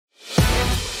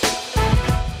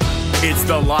It's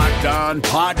the Locked On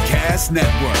Podcast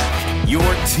Network, your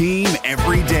team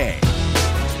every day.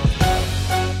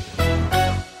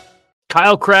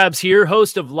 Kyle Krabs here,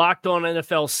 host of Locked On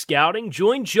NFL Scouting.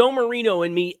 Join Joe Marino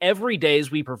and me every day as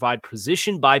we provide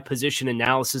position-by-position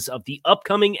analysis of the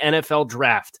upcoming NFL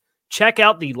Draft. Check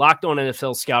out the Locked On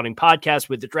NFL Scouting podcast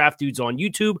with the Draft Dudes on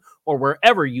YouTube or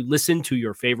wherever you listen to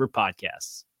your favorite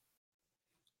podcasts.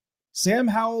 Sam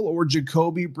Howell or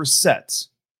Jacoby Brissett?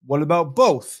 What about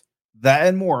both? That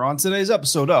and more on today's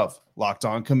episode of Locked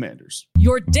On Commanders.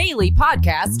 Your daily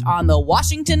podcast on the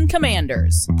Washington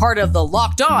Commanders. Part of the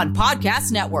Locked On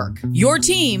Podcast Network. Your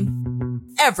team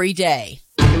every day.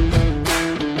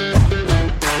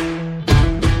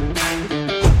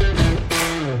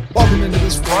 Welcome into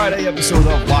this Friday episode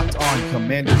of Locked On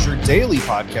Commanders, your daily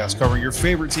podcast covering your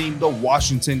favorite team, the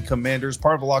Washington Commanders,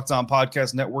 part of the Locked On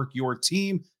Podcast Network, your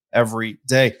team every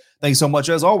day. Thanks so much,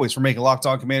 as always, for making Locked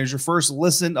On Commanders your first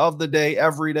listen of the day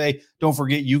every day. Don't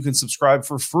forget, you can subscribe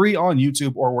for free on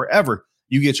YouTube or wherever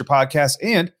you get your podcasts,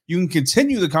 and you can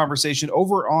continue the conversation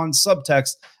over on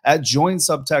Subtext at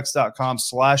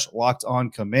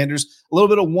joinsubtext.com/LockedOnCommanders. A little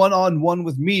bit of one-on-one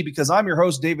with me because I'm your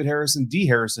host, David Harrison, D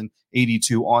Harrison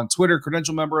 82 on Twitter,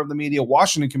 credential member of the media,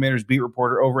 Washington Commanders beat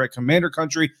reporter over at Commander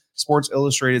Country, Sports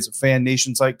Illustrated's fan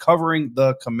nation site covering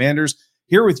the Commanders.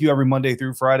 Here with you every Monday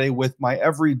through Friday with my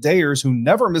everydayers who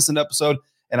never miss an episode,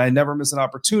 and I never miss an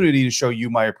opportunity to show you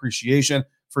my appreciation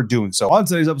for doing so. On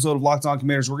today's episode of Locked On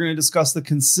Commanders, we're going to discuss the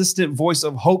consistent voice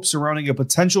of hope surrounding a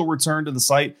potential return to the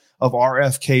site of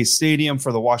RFK Stadium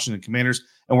for the Washington Commanders,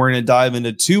 and we're going to dive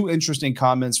into two interesting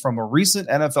comments from a recent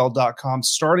NFL.com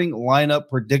starting lineup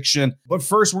prediction. But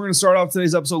first, we're going to start off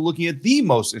today's episode looking at the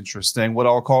most interesting, what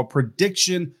I'll call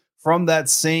prediction from that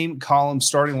same column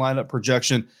starting lineup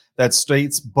projection that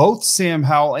states both Sam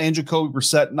Howell and Jacoby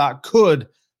Brissett not could,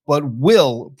 but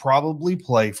will probably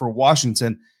play for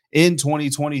Washington in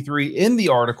 2023. In the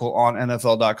article on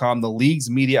NFL.com, the league's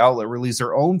media outlet released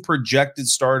their own projected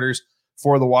starters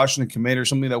for the Washington Commanders,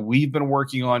 something that we've been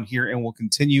working on here and will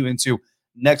continue into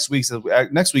next week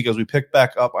as we pick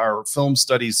back up our film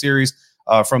study series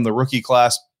from the rookie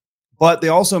class. But they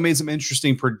also made some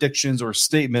interesting predictions or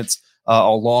statements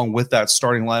along with that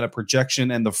starting lineup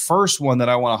projection. And the first one that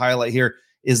I want to highlight here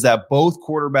is that both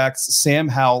quarterbacks, Sam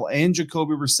Howell and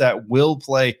Jacoby Brissett, will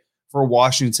play for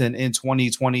Washington in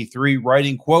 2023,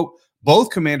 writing, quote,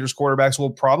 both Commanders quarterbacks will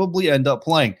probably end up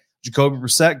playing. Jacoby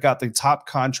Brissett got the top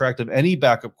contract of any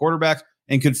backup quarterback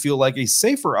and could feel like a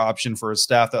safer option for a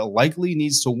staff that likely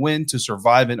needs to win to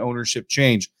survive an ownership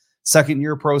change.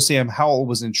 Second-year pro Sam Howell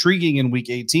was intriguing in Week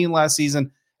 18 last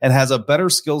season and has a better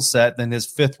skill set than his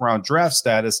fifth-round draft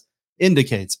status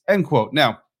indicates, end quote.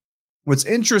 Now, what's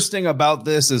interesting about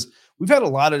this is we've had a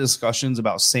lot of discussions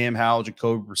about Sam Howell,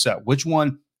 Jacoby Brissett. Which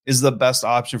one is the best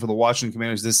option for the Washington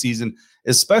Commanders this season,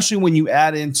 especially when you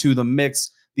add into the mix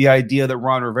the idea that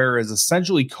Ron Rivera is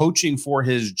essentially coaching for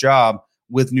his job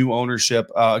with new ownership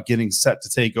getting set to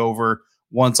take over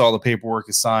once all the paperwork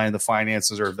is signed, the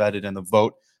finances are vetted, and the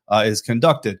vote is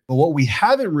conducted. But what we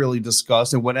haven't really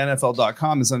discussed and what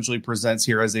NFL.com essentially presents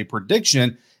here as a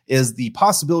prediction is the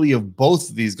possibility of both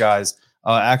of these guys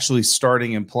actually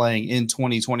starting and playing in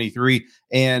 2023.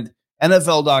 And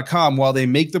NFL.com, while they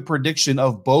make the prediction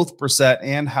of both Brissett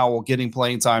and Howell getting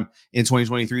playing time in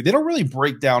 2023, they don't really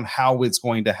break down how it's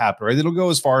going to happen, right? They don't go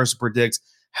as far as to predict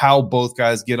how both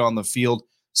guys get on the field.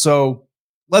 So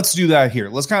let's do that here.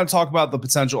 Let's kind of talk about the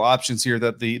potential options here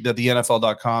that the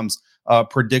NFL.com's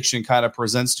prediction kind of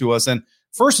presents to us. And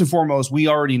first and foremost, we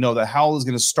already know that Howell is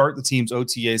going to start the team's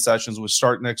OTA sessions, which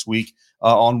start next week.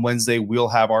 On Wednesday, we'll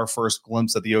have our first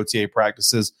glimpse at the OTA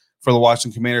practices for the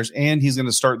Washington Commanders, and he's going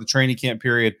to start the training camp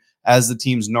period as the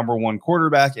team's number one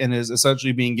quarterback and is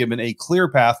essentially being given a clear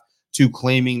path to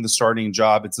claiming the starting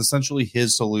job. It's essentially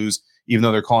his to lose, even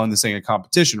though they're calling this thing a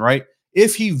competition, right?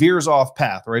 If he veers off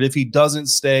path, right? If he doesn't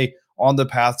stay on the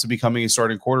path to becoming a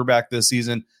starting quarterback this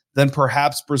season, then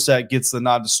perhaps Brissett gets the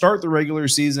nod to start the regular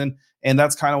season. And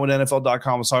that's kind of what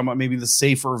NFL.com was talking about, maybe the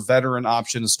safer veteran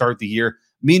option to start the year.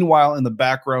 Meanwhile, in the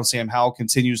background, Sam Howell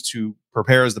continues to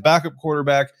prepare as the backup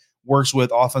quarterback, works with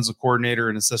offensive coordinator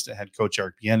and assistant head coach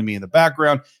Eric Bieniemy in the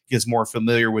background, gets more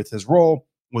familiar with his role,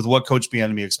 with what Coach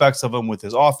Bieniemy expects of him, with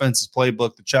his offense, his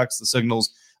playbook, the checks, the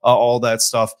signals, all that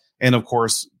stuff. And, of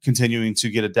course, continuing to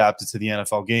get adapted to the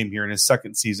NFL game here in his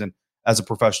second season as a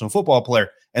professional football player.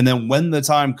 And then when the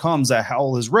time comes that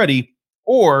Howell is ready,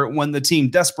 or when the team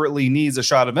desperately needs a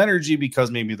shot of energy because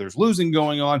maybe there's losing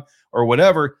going on or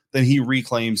whatever, then he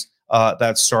reclaims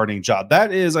that starting job.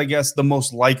 That is, I guess, the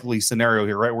most likely scenario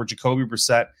here, right? Where Jacoby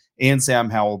Brissett and Sam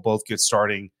Howell both get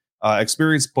starting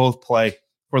experience, both play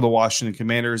for the Washington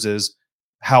Commanders is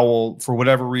Howell, for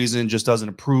whatever reason, just doesn't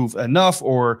improve enough,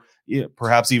 or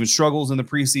perhaps even struggles in the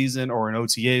preseason or in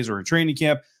OTAs or in training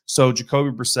camp. So Jacoby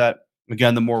Brissett,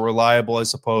 again, the more reliable, I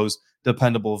suppose,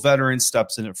 dependable veteran,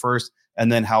 steps in at first,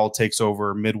 and then Howell takes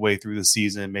over midway through the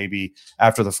season, maybe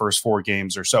after the first 4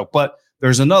 games or so. But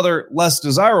there's another less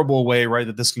desirable way, right,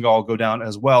 that this can all go down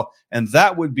as well, and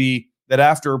that would be that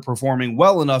after performing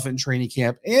well enough in training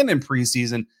camp and in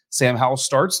preseason, Sam Howell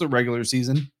starts the regular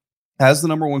season as the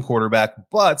number 1 quarterback,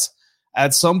 but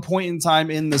at some point in time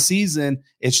in the season,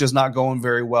 it's just not going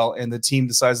very well, and the team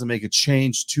decides to make a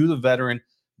change to the veteran,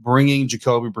 bringing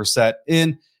Jacoby Brissett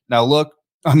in. Now, look,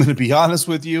 I'm going to be honest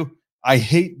with you. I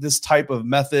hate this type of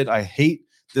method. I hate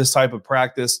this type of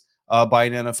practice by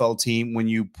an NFL team. When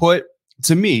you put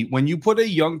a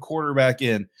young quarterback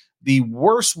in, the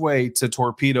worst way to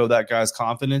torpedo that guy's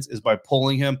confidence is by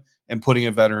pulling him and putting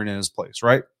a veteran in his place,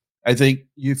 right? I think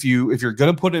if you're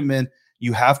going to put him in,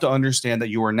 you have to understand that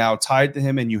you are now tied to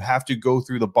him, and you have to go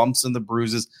through the bumps and the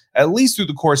bruises, at least through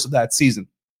the course of that season.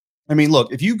 I mean,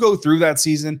 look, if you go through that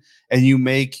season and you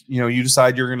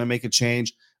decide you're going to make a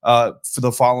change for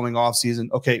the following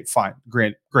offseason, okay, fine,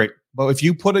 great. But if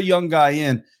you put a young guy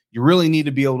in, you really need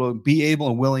to be able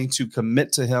and willing to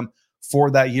commit to him for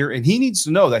that year. And he needs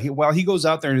to know that while he goes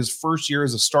out there in his first year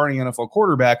as a starting NFL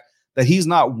quarterback, that he's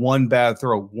not one bad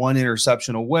throw, one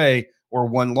interception away, or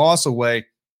one loss away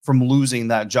from losing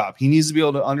that job. He needs to be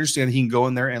able to understand he can go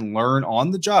in there and learn on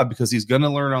the job, because he's going to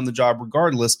learn on the job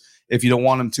regardless if you don't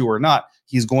want him to or not.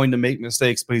 He's going to make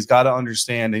mistakes, but he's got to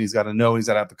understand, and he's got to know, he's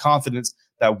got to have the confidence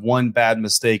that one bad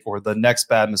mistake or the next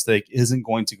bad mistake isn't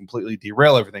going to completely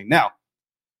derail everything. Now,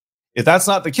 if that's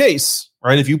not the case,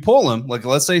 right, if you pull him, like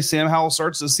let's say Sam Howell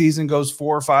starts the season, goes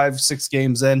 4, 5, 6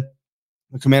 games in,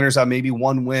 the Commanders have maybe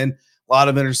 1 win, a lot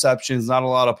of interceptions, not a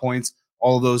lot of points,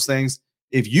 all of those things.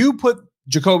 If you put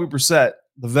Jacoby Brissett,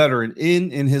 the veteran,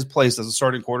 in his place as a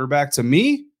starting quarterback, to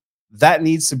me, that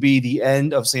needs to be the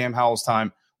end of Sam Howell's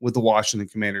time with the Washington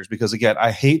Commanders, because again,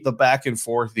 I hate the back and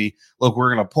forth, look,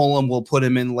 we're going to pull him, we'll put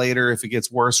him in later if it gets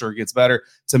worse or it gets better.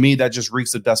 To me, that just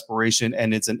reeks of desperation,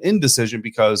 and it's an indecision,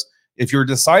 because if you're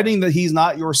deciding that he's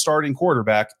not your starting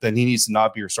quarterback, then he needs to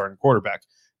not be your starting quarterback.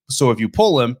 So if you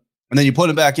pull him and then you put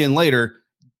him back in later,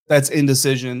 that's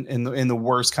indecision in the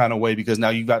worst kind of way, because now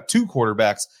you've got 2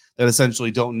 quarterbacks that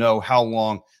essentially don't know how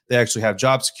long they actually have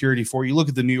job security for. You look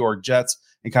at the New York Jets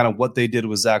and kind of what they did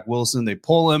with Zach Wilson. They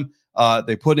pull him.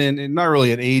 They put in not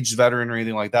really an aged veteran or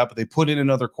anything like that, but they put in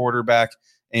another quarterback.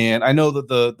 And I know that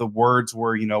the words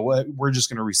were, we're just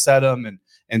going to reset him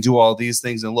and do all these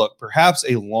things. And look, perhaps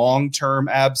a long-term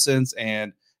absence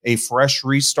and a fresh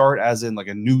restart, as in like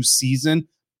a new season,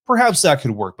 perhaps that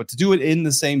could work. But to do it in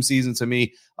the same season, to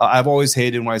me, I've always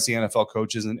hated when I see NFL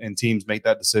coaches and teams make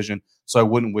that decision. So I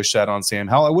wouldn't wish that on Sam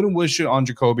Howell. I wouldn't wish it on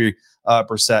Jacoby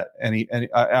Brissett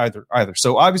either.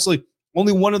 So obviously,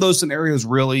 only one of those scenarios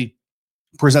really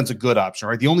presents a good option,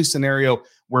 right? The only scenario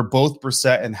where both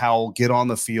Brissett and Howell get on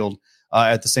the field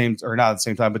at the same, or not at the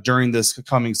same time, but during this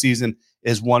coming season,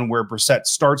 is one where Brissett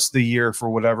starts the year for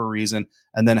whatever reason,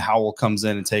 and then Howell comes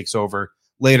in and takes over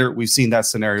later. We've seen that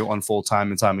scenario unfold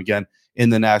time and time again in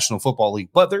the National Football League.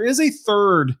 But there is a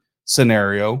third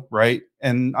scenario, right?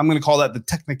 And I'm going to call that the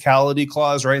technicality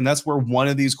clause, right? And that's where one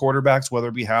of these quarterbacks, whether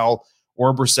it be Howell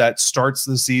or Brissett, starts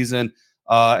the season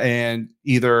and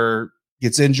either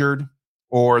gets injured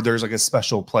or there's like a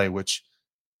special play, which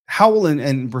Howell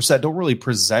and Brissett don't really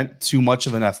present too much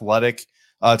of an athletic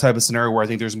type of scenario where I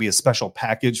think there's going to be a special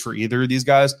package for either of these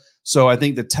guys. So I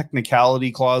think the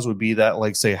technicality clause would be that,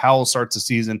 like, say, Howell starts the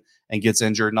season and gets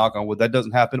injured, knock on wood, that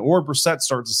doesn't happen. Or Brissett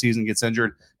starts the season, gets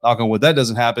injured, knock on wood, that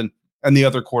doesn't happen. And the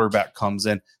other quarterback comes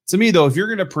in. To me, though, if you're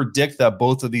going to predict that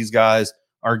both of these guys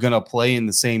are going to play in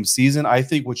the same season, I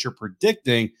think what you're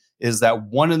predicting is that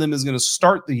one of them is going to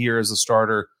start the year as a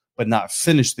starter, but not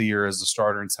finish the year as a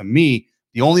starter. And to me,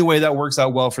 the only way that works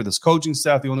out well for this coaching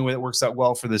staff, the only way that works out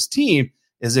well for this team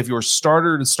is if your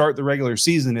starter to start the regular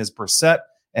season is Brissett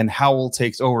and Howell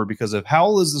takes over. Because if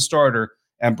Howell is the starter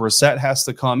and Brissett has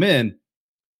to come in,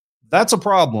 that's a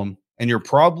problem. And you're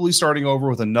probably starting over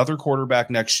with another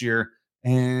quarterback next year.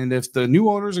 And if the new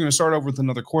owners are going to start over with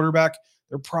another quarterback,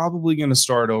 they're probably going to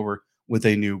start over with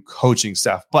a new coaching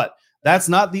staff. But that's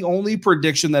not the only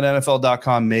prediction that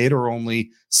NFL.com made, or only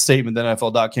statement that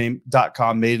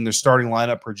NFL.com made in their starting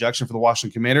lineup projection for the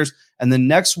Washington Commanders. And the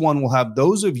next one will have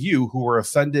those of you who were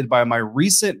offended by my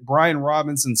recent Brian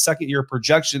Robinson second-year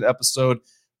projection episode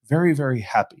very, very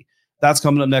happy. That's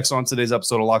coming up next on today's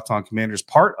episode of Locked On Commanders,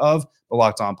 part of the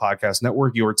Locked On Podcast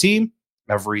Network, your team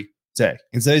every day.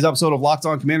 And today's episode of Locked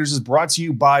On Commanders is brought to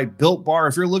you by Built Bar.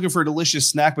 If you're looking for a delicious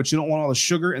snack, but you don't want all the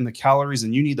sugar and the calories,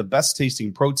 and you need the best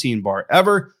tasting protein bar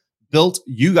ever, Built,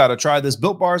 you got to try this.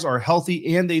 Built Bars are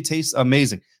healthy and they taste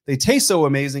amazing. They taste so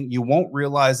amazing, you won't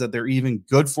realize that they're even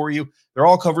good for you. They're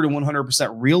all covered in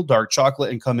 100% real dark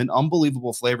chocolate and come in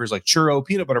unbelievable flavors like churro,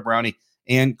 peanut butter brownie,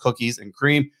 and cookies and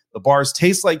cream. The bars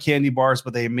taste like candy bars,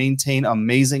 but they maintain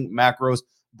amazing macros,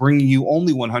 bringing you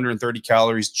only 130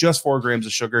 calories, just 4 grams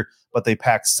of sugar, but they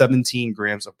pack 17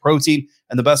 grams of protein.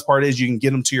 And the best part is you can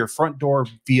get them to your front door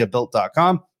via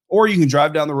Built.com, or you can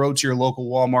drive down the road to your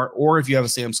local Walmart, or if you have a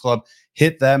Sam's Club,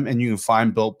 hit them and you can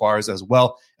find Built Bars as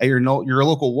well. At your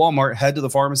local Walmart, head to the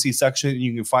pharmacy section and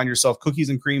you can find yourself cookies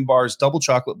and cream bars, double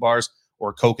chocolate bars,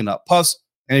 or coconut puffs.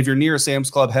 And if you're near a Sam's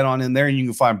Club, head on in there and you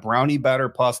can find brownie batter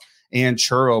puff and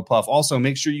churro puff. Also,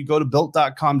 make sure you go to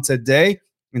Built.com today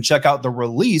and check out the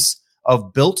release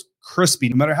of Built Crispy.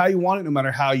 No matter how you want it, no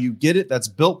matter how you get it, that's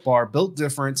Built Bar, built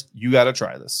different. You got to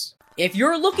try this. If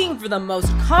you're looking for the most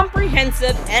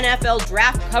comprehensive NFL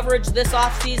draft coverage this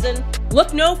offseason,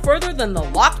 look no further than the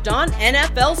Locked On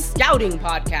NFL Scouting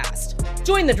Podcast.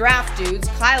 Join the draft dudes,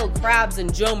 Kyle Krabs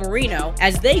and Joe Marino,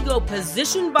 as they go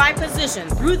position by position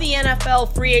through the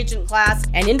NFL free agent class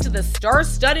and into the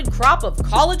star-studded crop of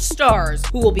college stars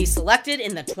who will be selected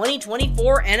in the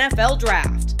 2024 NFL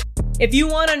Draft. If you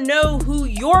want to know who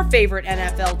your favorite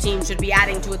NFL team should be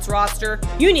adding to its roster,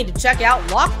 you need to check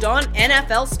out Locked On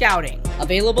NFL Scouting,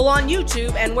 available on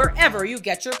YouTube and wherever you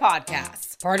get your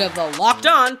podcasts. Part of the Locked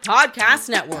On Podcast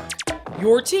Network,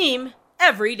 your team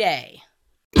every day.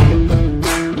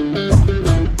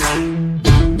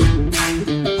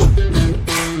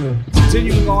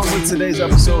 Continuing on with today's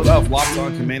episode of Locked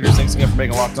On Commanders. Thanks again for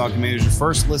making Locked On Commanders your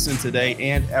first listen today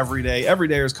and every day. Every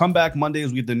day is comeback Monday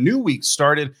as we get the new week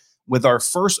started with our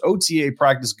first OTA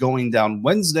practice going down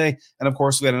Wednesday. And of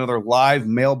course, we had another live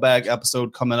mailbag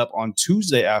episode coming up on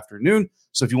Tuesday afternoon.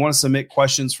 So if you want to submit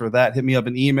questions for that, hit me up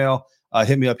an email,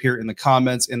 hit me up here in the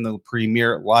comments in the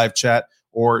Premier live chat,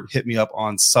 or hit me up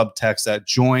on subtext at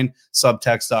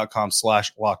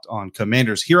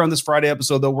joinsubtext.com/lockedoncommanders. Here on this Friday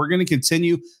episode, though, we're going to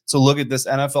continue to look at this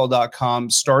NFL.com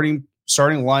starting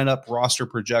lineup roster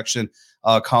projection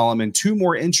column and 2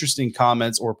 more interesting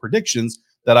comments or predictions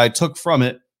that I took from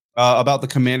it about the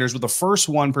Commanders, with the first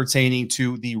one pertaining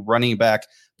to the running back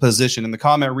position. And the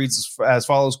comment reads as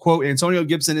follows, quote, Antonio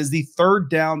Gibson is the third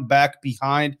down back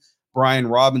behind Brian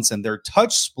Robinson. Their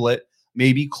touch split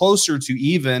may be closer to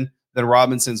even than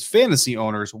Robinson's fantasy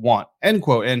owners want, end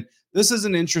quote. And this is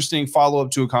an interesting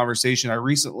follow-up to a conversation. I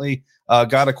recently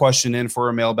got a question in for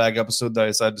a mailbag episode that I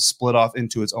decided to split off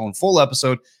into its own full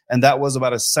episode, and that was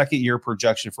about a second-year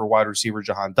projection for wide receiver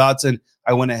Jahan Dotson.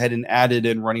 I went ahead and added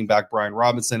in running back Brian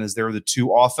Robinson, as they were the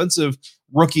 2 offensive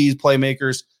rookies,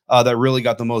 playmakers that really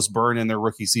got the most burn in their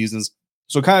rookie seasons.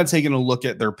 So kind of taking a look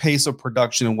at their pace of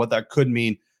production and what that could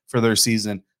mean for their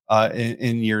season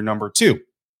in year number 2.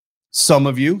 Some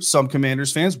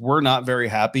Commanders fans, were not very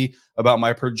happy about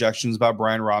my projections about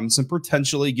Brian Robinson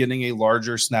potentially getting a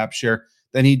larger snap share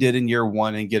than he did in year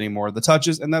 1 and getting more of the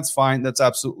touches. And that's fine. That's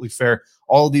absolutely fair.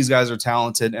 All of these guys are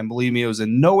talented. And believe me, it was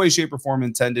in no way, shape, or form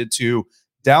intended to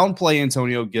downplay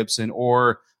Antonio Gibson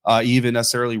or even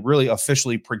necessarily really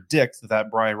officially predict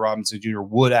that Brian Robinson Jr.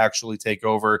 would actually take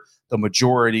over the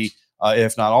majority,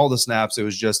 if not all the snaps. It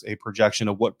was just a projection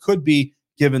of what could be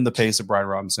given the pace of Brian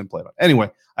Robinson played on.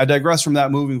 Anyway, I digress from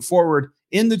that. Moving forward,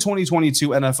 in the 2022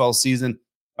 NFL season,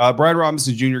 Brian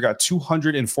Robinson Jr. got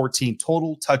 214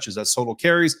 total touches. That's total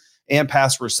carries and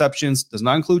pass receptions. Does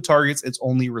not include targets. It's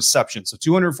only receptions. So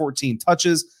 214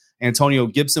 touches. Antonio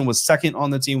Gibson was second on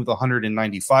the team with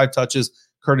 195 touches.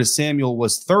 Curtis Samuel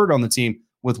was third on the team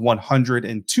with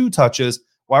 102 touches.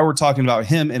 While we're talking about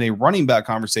him in a running back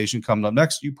conversation coming up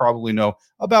next, you probably know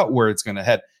about where it's going to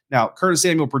head. Now, Curtis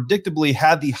Samuel predictably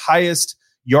had the highest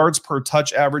yards per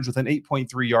touch average with an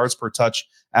 8.3 yards per touch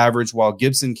average, while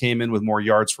Gibson came in with more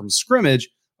yards from scrimmage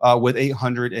with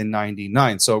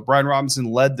 899. So Brian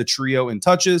Robinson led the trio in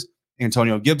touches.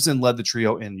 Antonio Gibson led the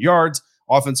trio in yards.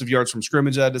 Offensive yards from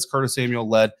scrimmage, that is, Curtis Samuel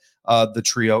led the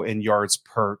trio in yards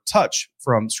per touch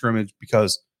from scrimmage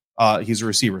because he's a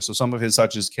receiver. So some of his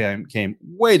touches came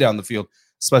way down the field,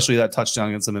 especially that touchdown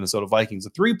against the Minnesota Vikings. The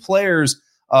 3 players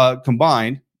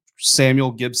combined,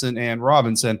 Samuel, Gibson, and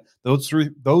Robinson, those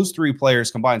three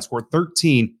players combined scored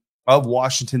 13 of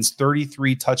Washington's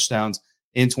 33 touchdowns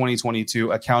in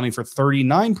 2022, accounting for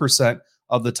 39%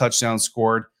 of the touchdowns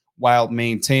scored while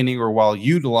maintaining or while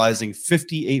utilizing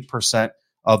 58%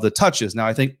 of the touches. Now,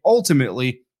 I think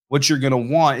ultimately what you're going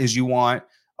to want is you want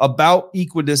about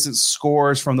equidistant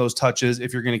scores from those touches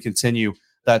if you're going to continue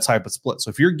that type of split. So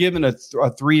if you're given a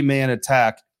three-man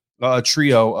attack, a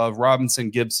trio of Robinson,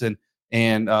 Gibson,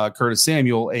 and Curtis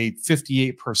Samuel, a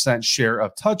 58% share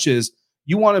of touches,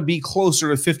 you want to be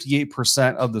closer to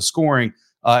 58% of the scoring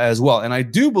as well. And I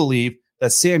do believe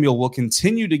that Samuel will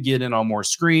continue to get in on more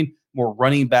screen, more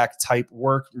running back type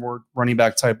work, more running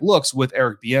back type looks with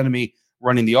Eric Bieniemy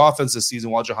running the offense this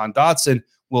season, while Jahan Dotson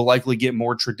will likely get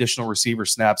more traditional receiver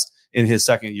snaps in his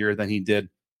second year than he did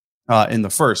in the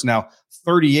first. Now,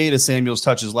 38 of Samuel's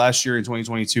touches last year in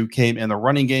 2022 came in the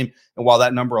running game. And while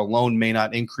that number alone may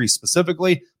not increase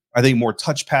specifically, I think more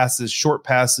touch passes, short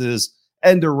passes,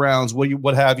 end arounds,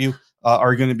 what have you,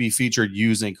 are going to be featured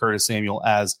using Curtis Samuel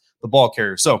as the ball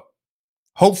carrier. So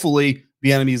hopefully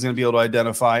Bieniemy is going to be able to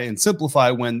identify and simplify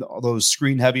when those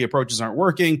screen-heavy approaches aren't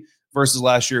working versus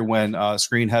last year when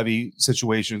screen-heavy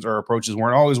situations or approaches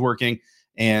weren't always working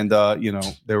and,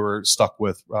 they were stuck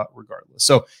with regardless.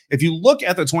 So if you look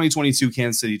at the 2022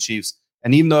 Kansas City Chiefs,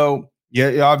 and even though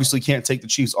you obviously can't take the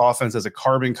Chiefs offense as a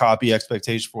carbon copy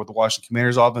expectation for what the Washington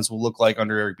Commanders offense will look like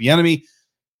under Eric Bieniemy,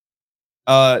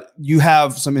 you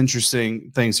have some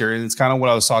interesting things here, and it's kind of what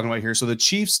I was talking about here. So the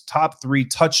Chiefs' top three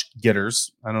touch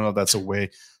getters, I don't know if that's a way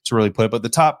to really put it, but the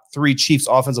top three Chiefs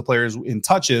offensive players in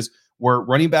touches were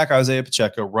running back Isaiah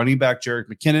Pacheco, running back Jerick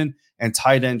McKinnon, and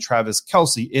tight end Travis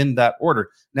Kelce in that order.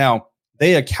 Now,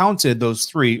 they accounted those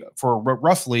three for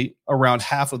roughly around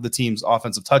half of the team's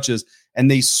offensive touches, and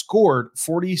they scored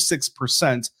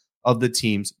 46% of the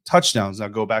team's touchdowns. Now,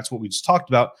 go back to what we just talked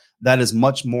about. That is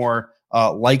much more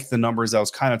like the numbers I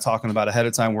was kind of talking about ahead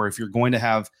of time, where if you're going to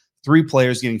have three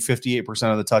players getting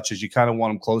 58% of the touches, you kind of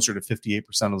want them closer to 58%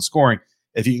 of the scoring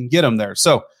if you can get them there.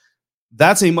 So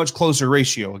that's a much closer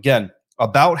ratio. Again,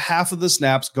 about half of the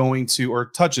snaps going to, or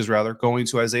touches rather, going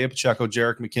to Isaiah Pacheco,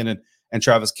 Jerick McKinnon, and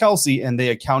Travis Kelce, and they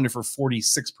accounted for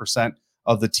 46%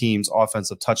 of the team's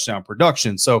offensive touchdown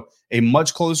production. So a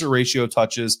much closer ratio of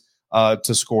touches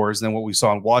to scores than what we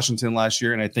saw in Washington last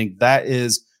year, and I think that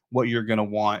is what you're going to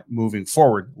want moving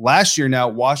forward. Last year now,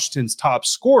 Washington's top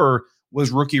scorer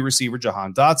was rookie receiver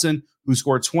Jahan Dotson, who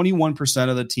scored 21%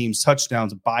 of the team's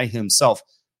touchdowns by himself.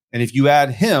 And if you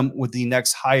add him with the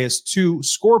next highest two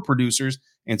score producers,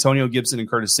 Antonio Gibson and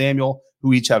Curtis Samuel,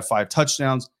 who each had 5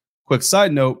 touchdowns. Quick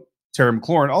side note, Terry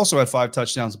McLaurin also had 5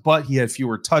 touchdowns, but he had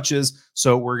fewer touches.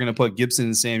 So we're going to put Gibson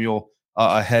and Samuel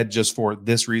ahead just for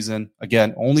this reason.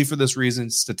 Again, only for this reason,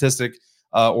 statistic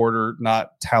order,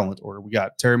 not talent order. We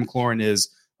got Terry McLaurin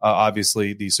is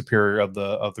obviously the superior of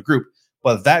the group.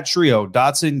 But that trio,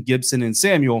 Dotson, Gibson, and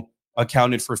Samuel,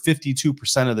 accounted for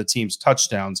 52% of the team's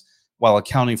touchdowns while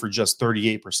accounting for just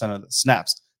 38% of the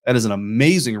snaps. That is an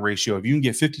amazing ratio. If you can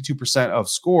get 52% of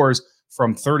scores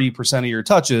from 30% of your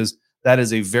touches, that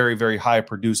is a very, very high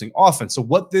producing offense. So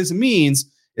what this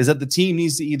means is that the team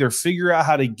needs to either figure out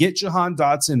how to get Jahan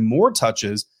Dotson more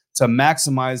touches to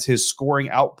maximize his scoring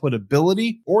output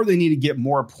ability, or they need to get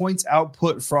more points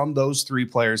output from those three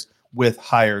players with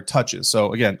higher touches.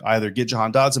 So again, either get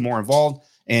Jahan Dotson more involved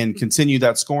and continue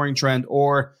that scoring trend,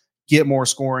 or get more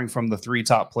scoring from the three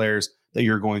top players that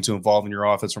you're going to involve in your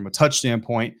offense from a touch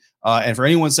standpoint. And for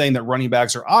anyone saying that running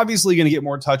backs are obviously going to get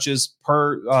more touches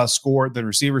per score than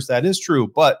receivers, that is true.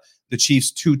 But the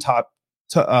Chiefs' two top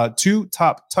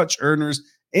touch earners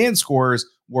and scorers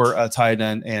were a tight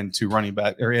end and two running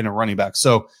back, or in a running back.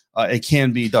 So it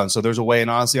can be done. So there's a way.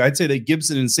 And honestly, I'd say that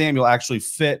Gibson and Samuel actually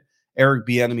fit Eric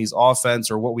Bieniemy's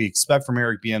offense, or what we expect from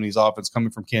Eric Bieniemy's offense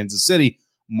coming from Kansas City,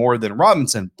 more than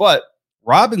Robinson. But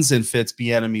Robinson fits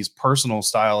Bieniemy's personal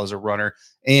style as a runner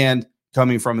and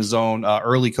coming from his own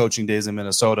early coaching days in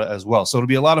Minnesota as well. So it'll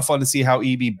be a lot of fun to see how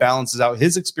EB balances out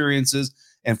his experiences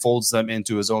and folds them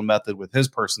into his own method with his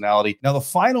personality. Now, the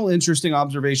final interesting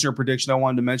observation or prediction I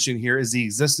wanted to mention here is the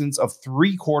existence of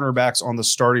 3 cornerbacks on the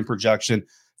starting projection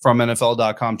from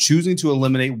NFL.com, choosing to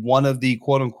eliminate one of the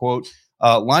quote-unquote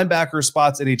linebacker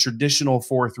spots in a traditional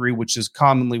 4-3, which is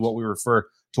commonly what we refer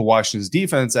to Washington's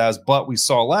defense as. But we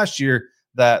saw last year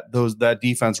that that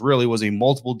defense really was a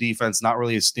multiple defense, not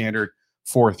really a standard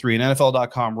 4-3. And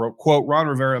NFL.com wrote, quote, Ron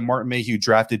Rivera and Martin Mayhew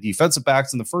drafted defensive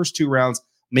backs in the first 2 rounds,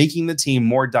 making the team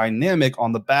more dynamic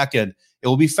on the back end. It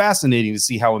will be fascinating to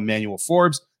see how Emmanuel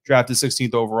Forbes, drafted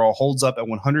 16th overall, holds up at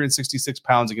 166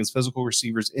 pounds against physical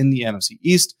receivers in the NFC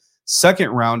East. Second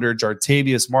rounder,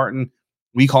 Jartavius Martin.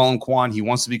 We call him Quan. He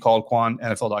wants to be called Quan.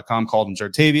 NFL.com called him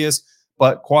Jartavius.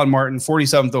 But Quan Martin,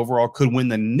 47th overall, could win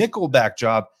the nickelback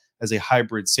job as a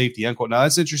hybrid safety, end quote. Now,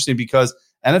 that's interesting because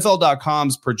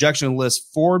NFL.com's projection lists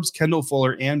Forbes, Kendall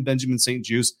Fuller, and Benjamin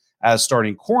St-Juste as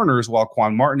starting corners, while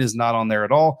Quan Martin is not on there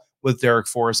at all, with Derek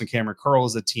Forrest and Cameron Curl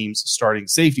as the team's starting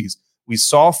safeties. We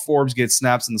saw Forbes get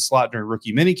snaps in the slot during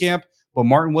rookie minicamp, but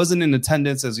Martin wasn't in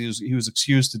attendance as he was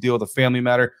excused to deal with a family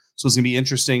matter. So it's going to be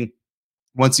interesting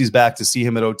once he's back to see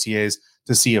him at OTAs,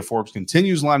 to see if Forbes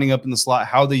continues lining up in the slot,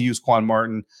 how they use Quan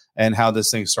Martin, and how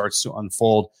this thing starts to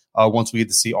unfold once we get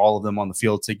to see all of them on the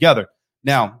field together.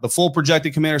 Now, the full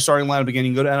projected Commander starting lineup, again,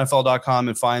 you can go to NFL.com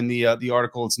and find the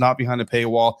article. It's not behind a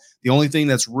paywall. The only thing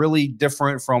that's really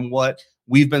different from what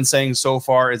we've been saying so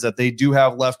far is that they do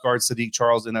have left guard Sadiq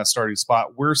Charles in that starting spot.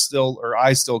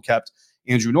 I still kept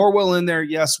Andrew Norwell in there.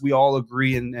 Yes, we all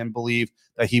agree and believe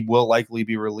that he will likely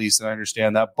be released, and I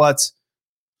understand that. But,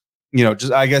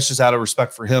 just out of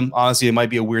respect for him, honestly, it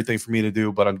might be a weird thing for me to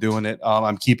do, but I'm doing it.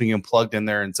 I'm keeping him plugged in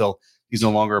there until he's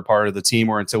no longer a part of the team,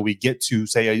 or until we get to,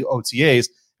 say, OTAs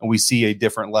and we see a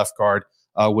different left guard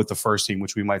with the first team,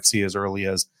 which we might see as early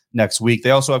as next week.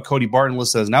 They also have Cody Barton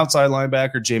listed as an outside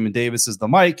linebacker. Jamin Davis is the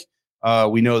Mike.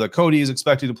 We know that Cody is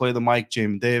expected to play the Mike.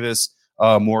 Jamin Davis,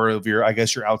 more of your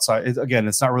outside. Again,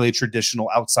 it's not really a traditional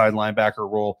outside linebacker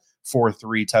role,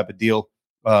 4-3 type of deal.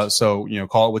 So,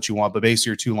 call it what you want, but basically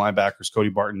your two linebackers, Cody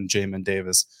Barton and Jamin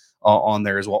Davis, on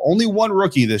there as well. Only one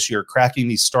rookie this year cracking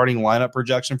the starting lineup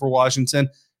projection for Washington.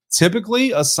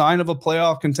 Typically a sign of a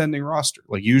playoff contending roster.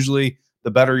 Like, usually the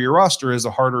better your roster is,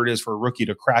 the harder it is for a rookie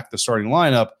to crack the starting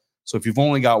lineup. So if you've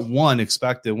only got one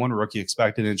rookie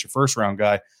expected, and it's your first round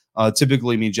guy,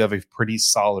 typically means you have a pretty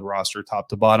solid roster top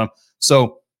to bottom.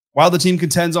 So while the team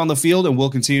contends on the field and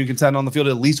will continue to contend on the field,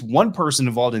 at least one person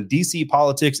involved in DC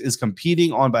politics is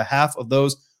competing on behalf of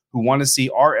those who want to see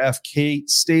RFK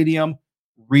Stadium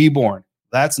reborn.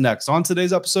 That's next on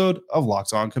today's episode of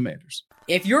Locked On Commanders.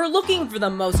 If you're looking for the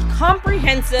most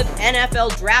comprehensive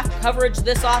NFL draft coverage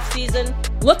this offseason,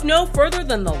 look no further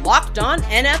than the Locked On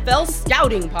NFL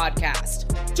Scouting Podcast.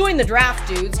 Join the draft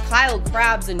dudes, Kyle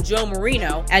Krabs and Joe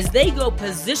Marino, as they go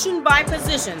position by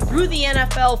position through the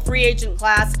NFL free agent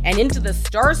class and into the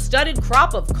star-studded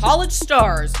crop of college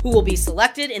stars who will be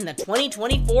selected in the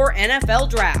 2024 NFL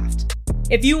Draft.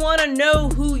 If you want to know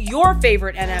who your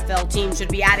favorite NFL team should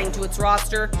be adding to its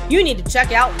roster, you need to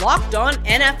check out Locked On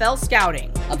NFL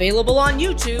Scouting, available on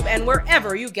YouTube and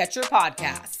wherever you get your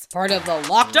podcasts. Part of the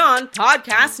Locked On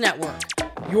Podcast Network,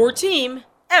 your team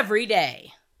every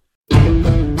day.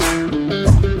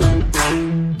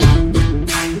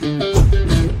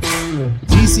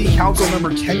 DC Council member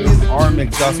Kenyon R.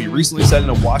 McDuffie recently said in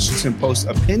a Washington Post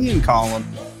opinion column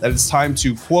that it's time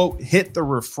to, quote, hit the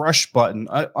refresh button,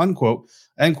 unquote,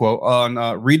 end quote, on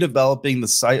redeveloping the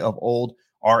site of old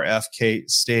RFK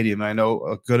Stadium. I know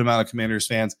a good amount of Commanders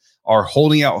fans are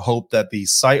holding out hope that the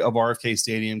site of RFK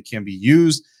Stadium can be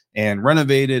used and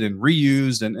renovated and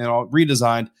reused and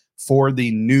redesigned for the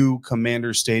new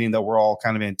Commanders Stadium that we're all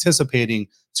kind of anticipating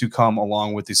to come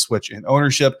along with the switch in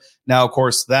ownership. Now, of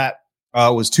course, that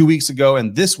was 2 weeks ago.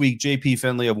 And this week, JP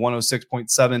Finley of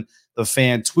 106.7 The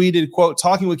Fan tweeted, quote,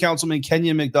 talking with Councilman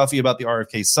Kenyon McDuffie about the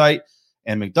RFK site.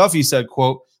 And McDuffie said,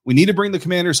 quote, we need to bring the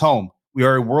Commanders home. We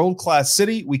are a world-class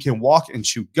city. We can walk and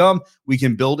chew gum. We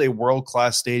can build a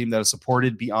world-class stadium that is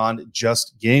supported beyond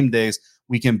just game days.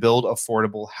 We can build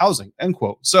affordable housing, end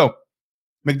quote. So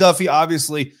McDuffie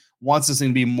obviously wants this thing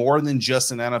to be more than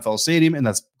just an NFL stadium. And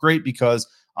that's great because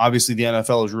obviously the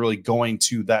NFL is really going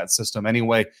to that system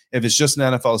anyway. If it's just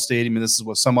an NFL stadium, and this is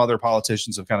what some other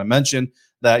politicians have kind of mentioned,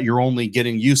 that you're only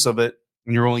getting use of it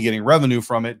and you're only getting revenue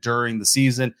from it during the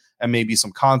season and maybe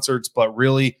some concerts. But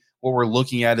really what we're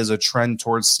looking at is a trend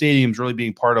towards stadiums really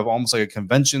being part of almost like a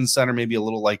convention center, maybe a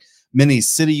little like mini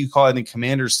city. You call it in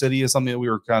Commander City is something that we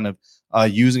were kind of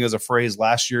using as a phrase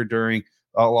last year during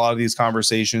a lot of these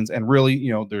conversations. And really,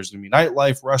 there's going to be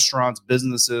nightlife, restaurants,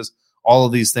 businesses, all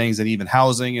of these things, and even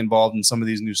housing involved in some of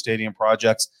these new stadium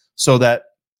projects, so that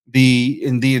the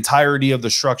entirety of the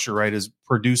structure, right, is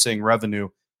producing revenue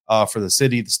for the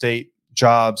city, the state,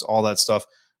 jobs, all that stuff,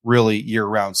 really year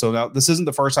round. So now this isn't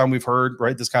the first time we've heard,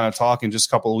 right, this kind of talk. And just a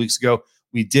couple of weeks ago,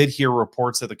 we did hear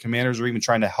reports that the Commanders are even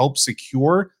trying to help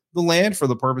secure the land for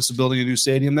the purpose of building a new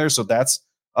stadium there. So that's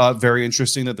very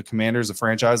interesting that the Commanders, the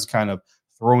franchise, is kind of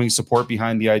throwing support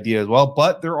behind the idea as well.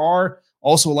 But there are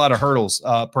also a lot of hurdles.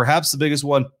 Perhaps the biggest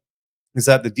one is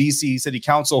that the DC City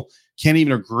Council can't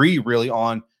even agree really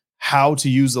on how to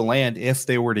use the land if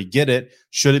they were to get it.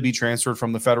 Should it be transferred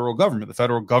from the federal government? The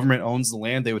federal government owns the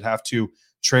land. They would have to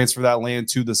transfer that land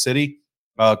to the city.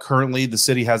 Currently, the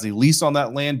city has a lease on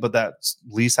that land, but that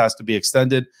lease has to be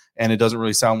extended. And it doesn't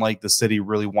really sound like the city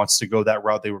really wants to go that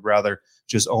route. They would rather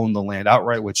just own the land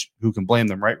outright, which who can blame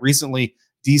them, right? Recently,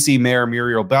 DC Mayor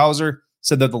Muriel Bowser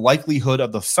said that the likelihood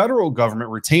of the federal government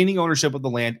retaining ownership of the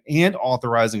land and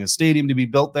authorizing a stadium to be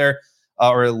built there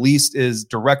or at least is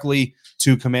directly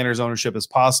to Commanders ownership as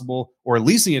possible, or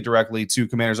leasing it directly to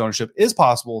Commanders ownership is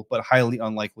possible, but highly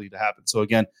unlikely to happen. So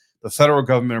again, the federal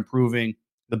government approving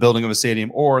the building of a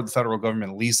stadium or the federal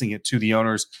government leasing it to the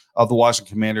owners of the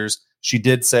Washington Commanders, she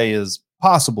did say is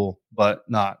possible, but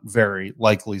not very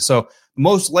likely. So the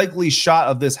most likely shot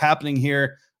of this happening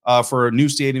here for a new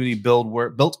stadium to be built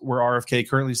where RFK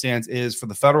currently stands is for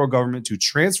the federal government to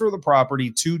transfer the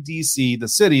property to DC, the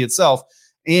city itself,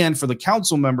 and for the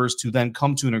council members to then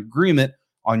come to an agreement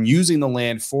on using the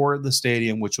land for the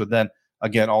stadium, which would then,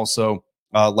 again, also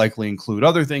likely include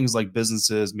other things like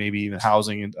businesses, maybe even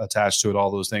housing attached to it, all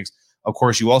those things. Of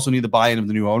course, you also need the buy-in of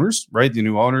the new owners, right? The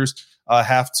new owners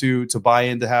have to buy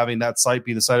into having that site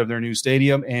be the site of their new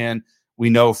stadium. And we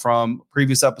know from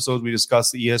previous episodes, we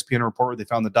discussed the ESPN report where they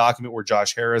found the document where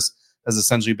Josh Harris has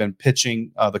essentially been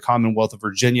pitching the Commonwealth of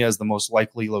Virginia as the most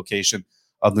likely location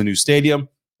of the new stadium.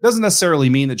 Doesn't necessarily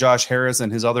mean that Josh Harris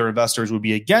and his other investors would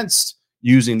be against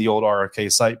using the old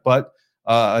RFK site, but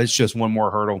it's just one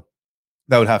more hurdle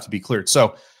that would have to be cleared.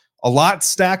 So a lot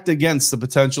stacked against the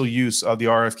potential use of the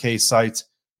RFK site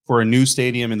for a new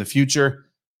stadium in the future,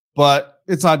 but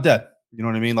it's not dead. You know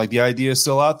what I mean? Like, the idea is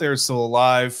still out there. It's still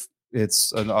alive.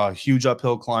 It's a huge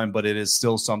uphill climb, but it is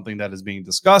still something that is being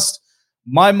discussed.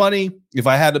 My money, if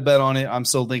I had to bet on it, I'm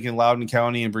still thinking Loudoun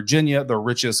County in Virginia, the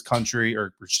richest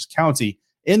county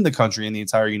in the country, in the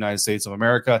entire United States of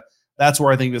America. That's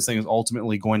where I think this thing is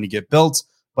ultimately going to get built.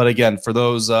 But again, for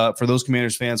those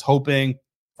Commanders fans hoping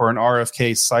for an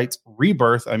RFK site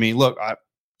rebirth, I mean, look, I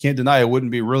can't deny it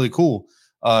wouldn't be really cool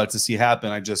to see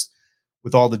happen.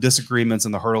 With all the disagreements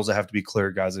and the hurdles that have to be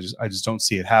cleared, guys, I just don't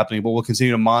see it happening. But we'll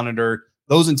continue to monitor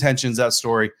those intentions, that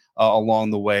story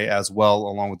along the way as well,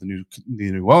 along with the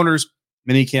new owners.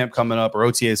 Mini camp coming up, or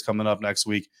OTAs coming up next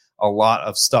week. A lot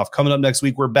of stuff coming up next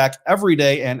week. We're back every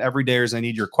day, and everydayers, I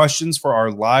need your questions for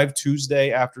our live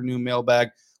Tuesday afternoon mailbag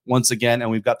once again. And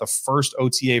we've got the first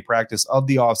OTA practice of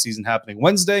the offseason happening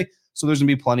Wednesday. So there's going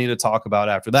to be plenty to talk about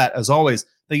after that. As always,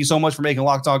 thank you so much for making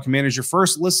Locked On Commanders your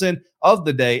first listen of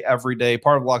the day, every day,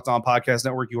 part of Locked On Podcast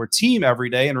Network, your team every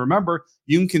day. And remember,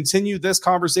 you can continue this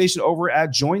conversation over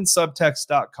at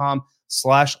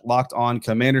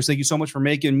joinsubtext.com/LockedOnCommanders. Thank you so much for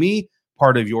making me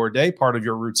part of your day, part of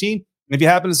your routine. And if you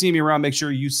happen to see me around, make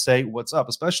sure you say what's up,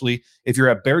 especially if you're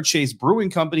at Bear Chase Brewing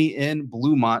Company in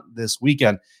Bluemont this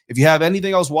weekend. If you have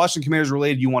anything else Washington Commanders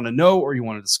related you want to know or you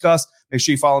want to discuss, make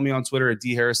sure you follow me on Twitter at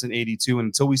dharrison82. And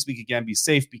until we speak again, be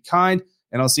safe, be kind,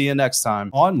 and I'll see you next time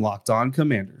on Locked On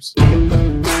Commanders.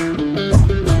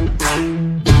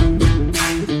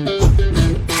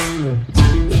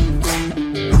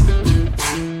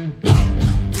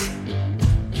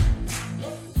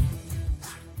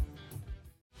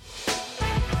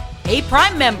 Hey,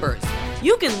 Prime members,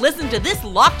 you can listen to this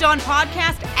Locked On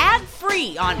podcast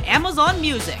ad-free on Amazon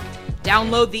Music.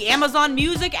 Download the Amazon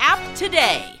Music app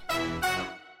today.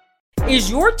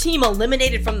 Is your team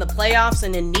eliminated from the playoffs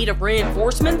and in need of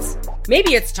reinforcements?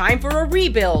 Maybe it's time for a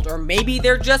rebuild, or maybe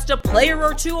they're just a player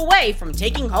or two away from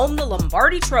taking home the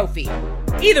Lombardi Trophy.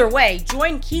 Either way,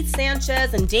 join Keith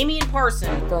Sanchez and Damian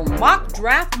Parson for Mock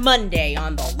Draft Monday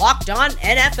on the Locked On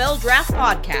NFL Draft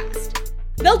Podcast.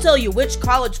 They'll tell you which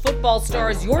college football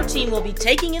stars your team will be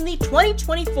taking in the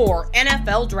 2024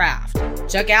 NFL Draft.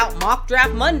 Check out Mock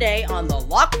Draft Monday on the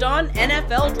Locked On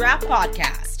NFL Draft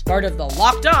Podcast, part of the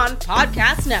Locked On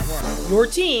Podcast Network, your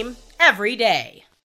team every day.